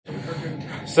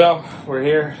So we're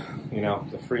here. You know,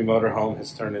 the free motorhome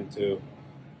has turned into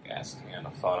gas can,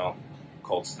 a funnel,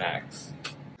 cold snacks.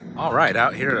 All right,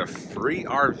 out here at a free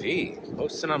RV,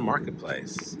 posted on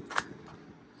Marketplace.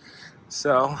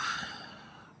 So,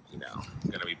 you know,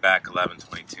 gonna be back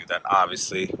 11/22. That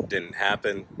obviously didn't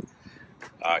happen.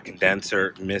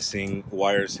 Condenser missing,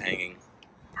 wires hanging.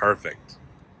 Perfect.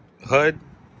 Hood,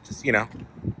 just, you know,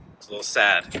 it's a little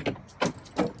sad. A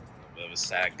little bit of a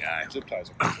sad guy. Zip ties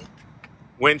are cool.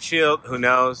 Windshield, who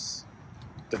knows?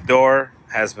 The door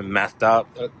has been messed up.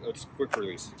 That's quick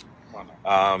release. Come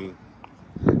on.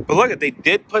 But look, they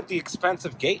did put the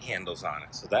expensive gate handles on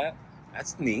it, so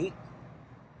that's neat.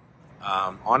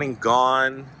 Awning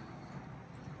gone.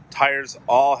 Tires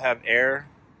all have air.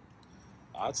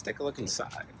 Let's take a look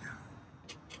inside.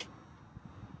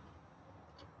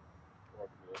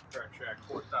 Track Shack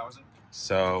 4000.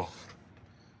 So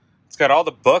it's got all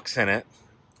the books in it.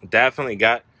 Definitely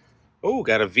got a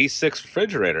V6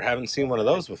 refrigerator. Haven't seen one of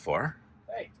those before.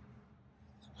 Hey.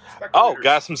 Oh,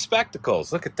 got some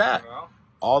spectacles. Look at that. Well,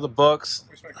 all the books.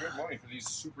 we spent good money for these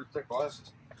super thick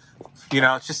glasses. You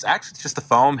know, it's just the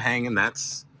foam hanging.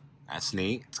 That's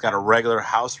neat. It's got a regular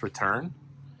house return.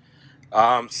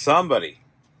 Somebody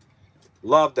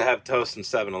love to have toast in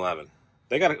 7-Eleven.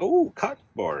 They got a cotton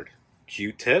board,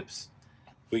 Q-tips.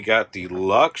 We got the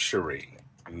luxury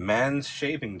men's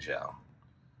shaving gel.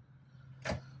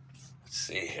 Let's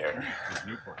see here.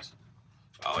 Newports.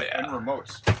 Oh yeah. And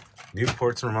remotes.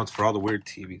 Newports and remotes for all the weird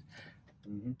TVs.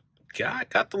 Mm-hmm.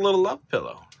 Got the little love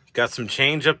pillow. Got some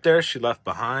change up there she left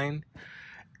behind.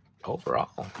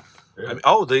 Overall. Yeah.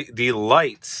 I mean, the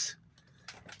lights.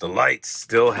 The lights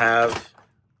still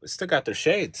got their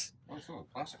shades. Oh, it's all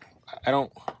plastic. I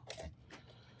don't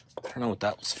know what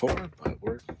that was for, but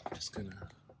we're just gonna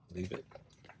leave it.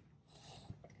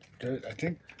 I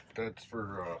think that's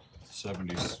for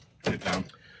 70s. Sit down.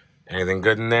 Anything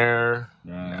good in there?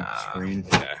 Nah. Screen.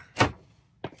 Yeah.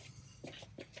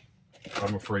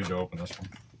 I'm afraid to open this one.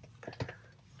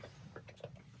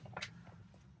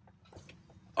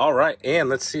 All right, and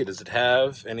let's see. Does it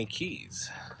have any keys?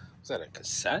 Is that a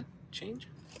cassette changer?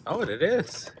 Oh, it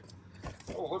is.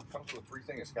 Oh, look, it comes with a free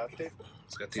thing of Scotch tape.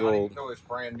 It's got the old. No, it's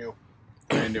brand new.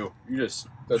 Brand new.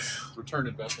 That's return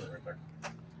investment right there.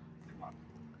 Come on.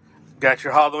 Got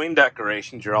your Halloween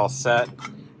decorations. You're all set.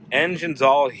 Engine's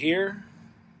all here.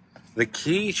 The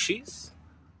key, she's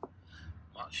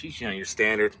your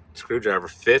standard screwdriver.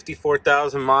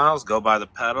 54,000 miles. Go by the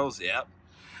pedals. Yep.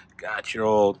 Got your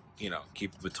old,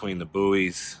 keep it between the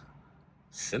buoys.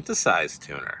 Synthesized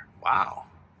tuner. Wow.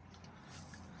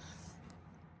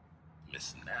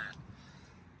 Missing that.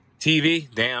 TV,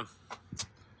 damn.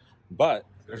 But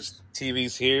there's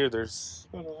TVs here. There's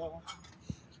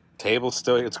tables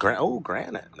still. It's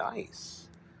granite. Nice.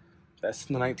 That's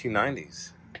in the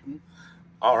 1990s. Mm-hmm.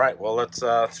 All right. Well, let's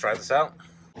try this out.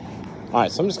 All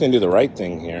right. So I'm just gonna do the right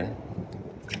thing here.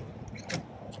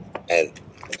 And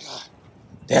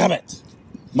damn it,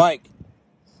 Mike.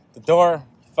 The door.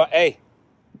 Hey.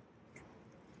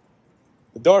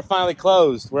 The door finally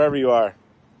closed. Wherever you are.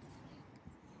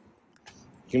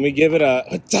 Can we give it a?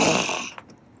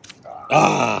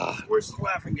 Where's the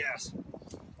laughing gas?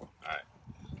 All right.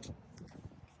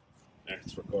 There,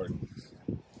 it's recording.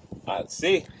 Let's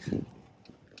see.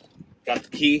 Got the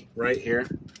key right here.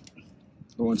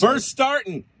 First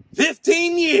starting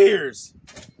 15 years.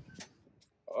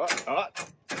 We're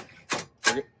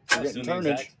getting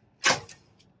turnage.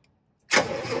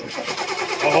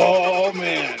 Oh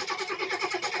man.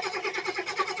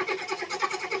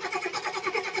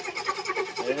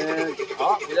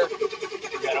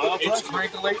 It's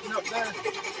crankulating up there.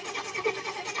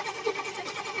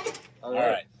 All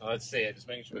right. Well, let's see it. Just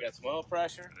making sure we got some oil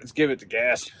pressure. Let's give it the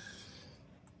gas.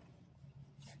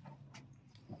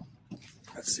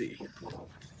 Let's see.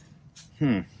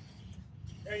 Hey,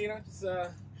 just No,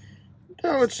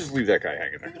 let's just leave that guy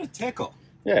hanging there. give it a tickle.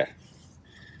 Yeah.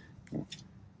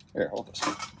 Here, hold this.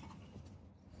 All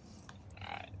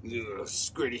right.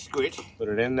 Squid. Put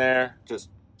it in there. Just.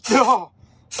 Oh,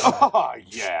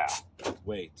 yeah.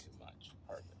 Way too much.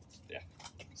 Perfect. Yeah.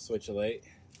 Switch a light.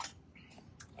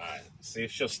 All right. See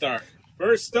if she'll start.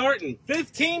 First starting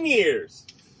 15 years.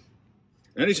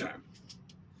 Anytime.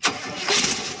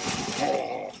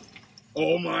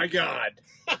 Oh my God.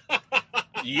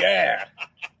 Yeah.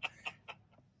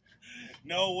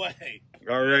 No way.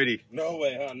 Alrighty. No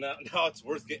way. Oh, now it's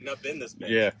worth getting up in this bitch.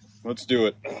 Yeah, let's do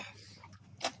it.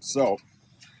 So.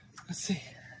 Let's see.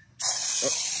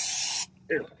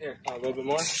 Here. A little bit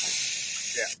more.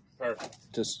 Yeah. Perfect.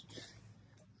 Just.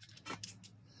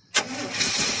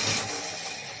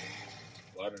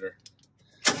 Flooded her.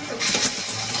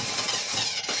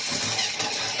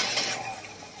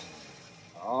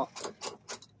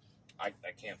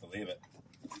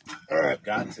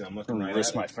 got to. I'm looking I'm right gonna risk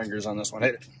at my it. fingers on this one.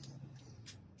 Hit it.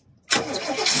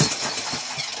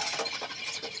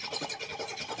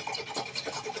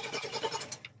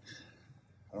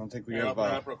 I don't think we Here, have.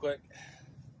 open it up real quick.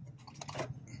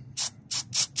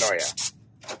 Oh yeah.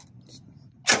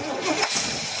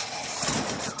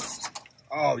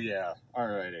 Oh yeah.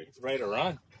 Alrighty. It's ready to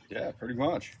run. Yeah, pretty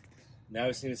much. Now we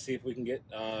just need to see if we can get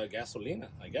gasolina,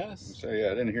 I guess. So yeah, I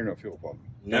didn't hear no fuel pump.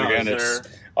 No, And again, is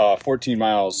it's 14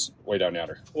 miles way down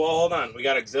yonder. Well, hold on. We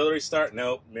got auxiliary start.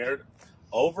 Nope. Mirrored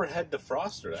overhead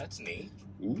defroster. That's neat.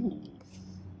 Ooh.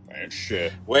 Man,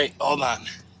 shit. Wait, hold on.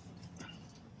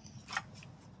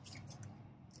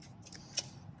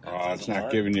 It's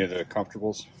not giving you the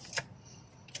comfortables.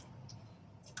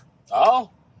 Oh,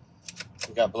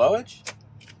 we got blowage.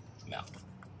 No.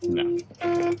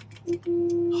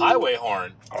 Highway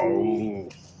horn. Oh.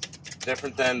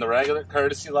 Different than the regular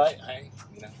courtesy light. Hey,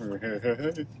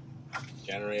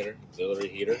 generator, auxiliary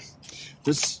heater.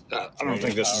 This, I don't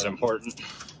think this is important.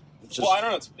 It's just, Well, I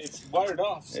don't know. It's wired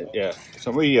off. So. yeah.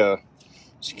 Somebody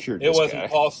secured It this wasn't guy.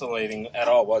 pulsating at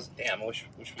all. Was it? Damn. I wish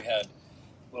we had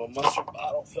a little mustard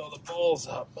bottle fill the bowls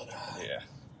up. But Yeah.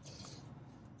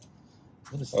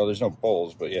 what is Well, there's no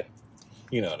bowls, but yeah.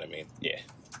 you know what I mean? Yeah.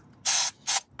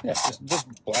 Yeah, just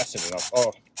blasting it up.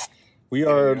 Oh, we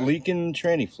are leaking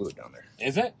tranny fluid down there.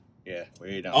 Is it? Yeah,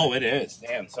 way down Oh, there. it is.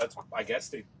 Damn. So it's, I guess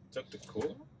they took the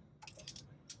cooler.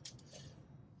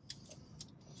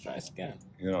 Let's try this again.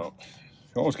 You know,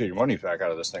 you almost get your money back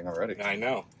out of this thing already. I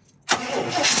know.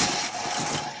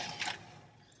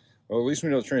 Well, at least we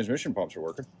know the transmission pumps are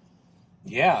working.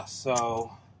 Yeah.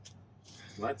 So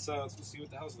let's go see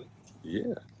what the hell's leaking.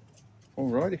 Yeah.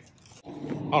 Alrighty.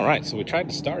 All right, so we tried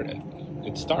to start it.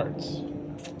 It starts.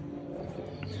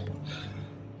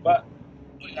 But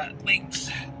we got leaks.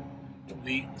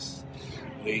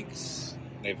 Leaks.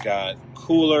 They've got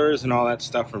coolers and all that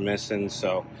stuff are missing.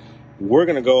 So we're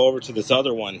going to go over to this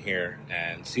other one here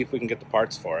and see if we can get the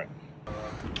parts for it. All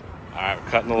right, we're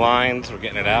cutting the lines. We're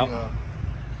getting it out.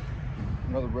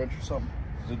 Another wrench or something?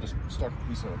 Is it just stuck a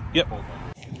piece of... Yep.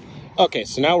 Okay,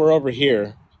 so now we're over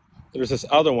here. There's this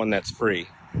other one that's free.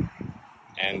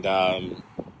 And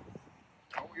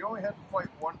we only had to fight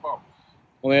one bump.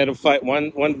 only had to fight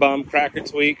one bum, Cracker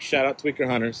Tweak. Shout out Tweaker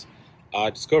Hunters.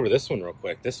 Just go over this one real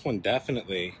quick. This one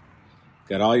definitely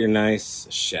got all your nice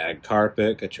shag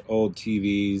carpet, got your old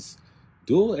TVs,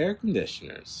 dual air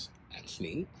conditioners. That's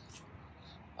neat.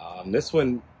 This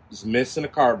one is missing a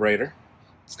carburetor.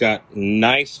 It's got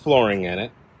nice flooring in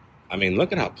it. I mean,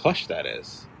 look at how plush that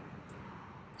is.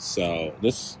 So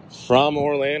this from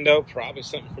Orlando, probably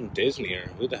something from Disney or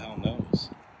who the hell knows.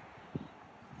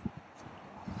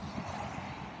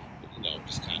 You know,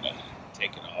 just kind of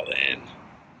take it all in.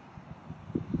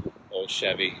 Old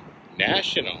Chevy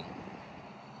National.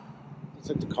 It's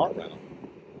like the car rental.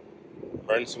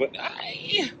 Burns with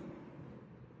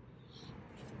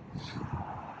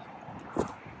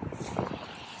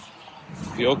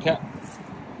fuel cap.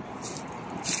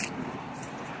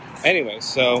 Anyway,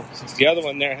 so since the other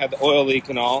one there had the oil leak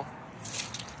and all,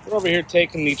 we're over here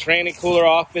taking the tranny cooler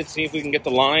off it, see if we can get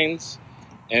the lines,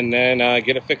 and then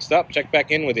get it fixed up. Check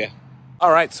back in with you.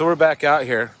 All right, so we're back out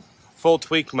here, full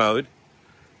tweak mode.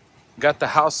 Got the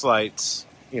house lights,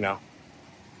 you know,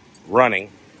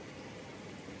 running.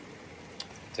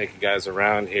 Take you guys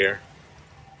around here.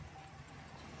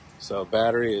 So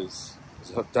battery is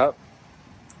hooked up.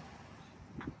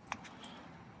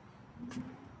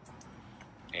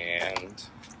 And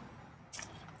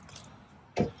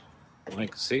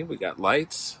like, see, we got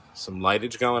lights, some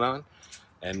lightage going on,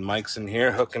 and Mike's in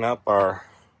here hooking up our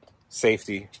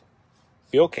safety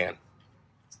fuel can.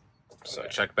 So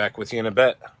check back with you in a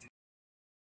bit.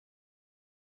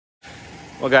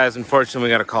 Well, guys, unfortunately,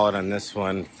 we got to call it on this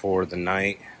one for the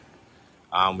night.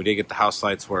 We did get the house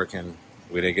lights working.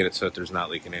 We did get it so that there's not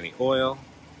leaking any oil,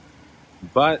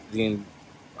 but the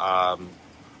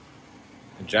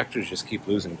injectors just keep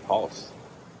losing pulse.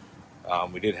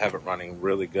 We did have it running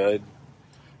really good.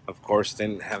 Of course,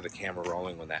 didn't have the camera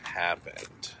rolling when that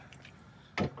happened.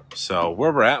 So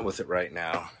where we're at with it right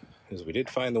now is we did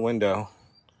find the window.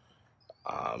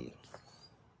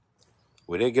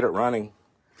 We did get it running,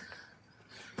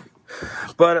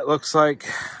 but it looks like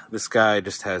this guy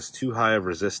just has too high of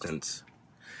resistance,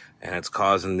 and it's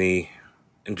causing the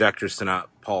injectors to not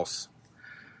pulse.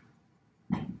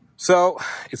 So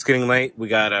it's getting late. We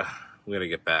gotta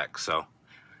get back. So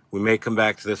we may come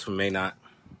back to this one, may not.